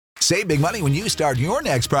Save big money when you start your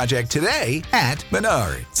next project today at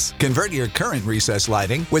Menards. Convert your current recessed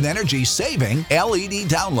lighting with energy-saving LED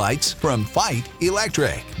downlights from Fight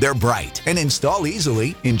Electric. They're bright and install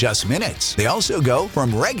easily in just minutes. They also go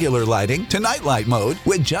from regular lighting to nightlight mode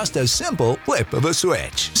with just a simple flip of a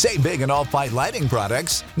switch. Save big on all Fight lighting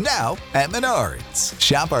products now at Menards.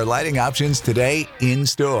 Shop our lighting options today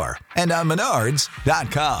in-store and on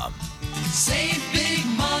Menards.com. Save big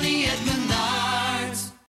money at Menards.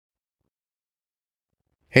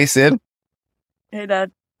 Hey, Sid. Hey,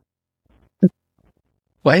 Dad.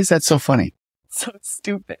 Why is that so funny? So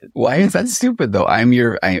stupid. Why is that stupid, though? I am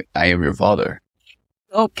your father.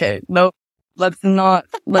 Okay, nope. Let's not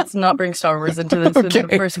bring Star Wars into this in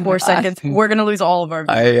the first 4 seconds. We're going to lose all of our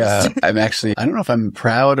viewers. I'm actually, I don't know if I'm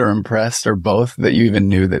proud or impressed or both that you even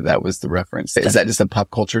knew that was the reference. Is that just a pop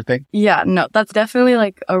culture thing? Yeah, no, that's definitely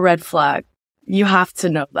like a red flag. You have to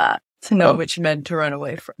know that to know which men to run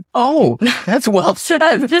away from. Oh, that's well said.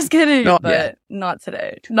 I'm just kidding, No, but not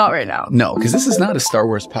today. Not right now. No, because this is not a Star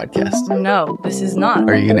Wars podcast. No, this is not.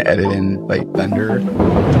 Are you going to edit in like thunder?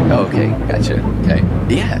 Oh, okay, gotcha. Okay.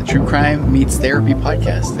 Yeah, True Crime Meets Therapy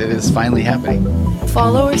podcast. It is finally happening.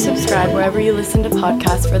 Follow or subscribe wherever you listen to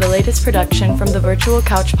podcasts for the latest production from the Virtual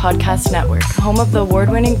Couch Podcast Network, home of the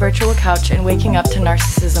award-winning Virtual Couch and Waking Up to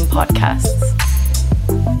Narcissism podcasts.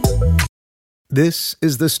 This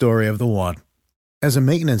is the story of the one. As a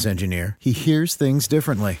maintenance engineer, he hears things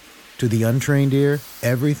differently. To the untrained ear,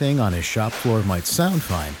 everything on his shop floor might sound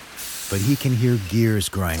fine, but he can hear gears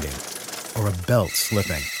grinding or a belt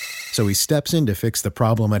slipping. So he steps in to fix the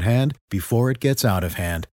problem at hand before it gets out of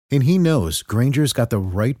hand. And he knows Grainger's got the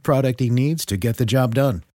right product he needs to get the job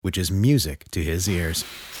done, which is music to his ears.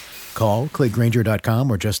 Call, click Grainger.com,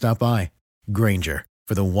 or just stop by. Grainger,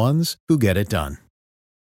 for the ones who get it done.